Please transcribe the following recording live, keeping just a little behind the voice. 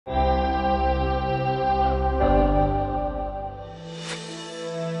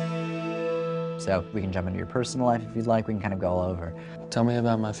So we can jump into your personal life if you'd like. We can kind of go all over. Tell me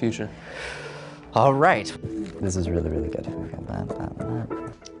about my future. All right. This is really, really good. We got that.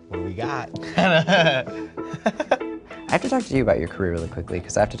 What do we got? I have to talk to you about your career really quickly,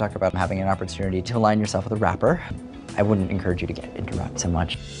 because I have to talk about having an opportunity to align yourself with a rapper. I wouldn't encourage you to get into rap so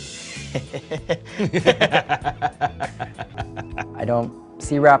much. I don't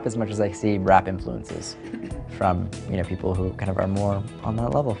see rap as much as I see rap influences from, you know, people who kind of are more on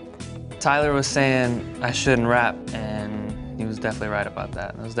that level. Tyler was saying I shouldn't rap, and he was definitely right about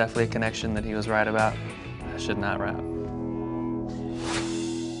that. There was definitely a connection that he was right about. I should not rap.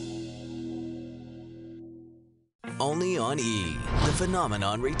 Only on E! The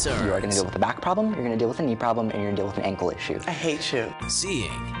phenomenon returns. You are going to deal with a back problem, you're going to deal with a knee problem, and you're going to deal with an ankle issue. I hate you.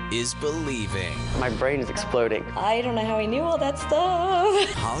 Seeing is believing. My brain is exploding. I don't know how he knew all that stuff.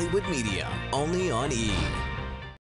 Hollywood media, only on E!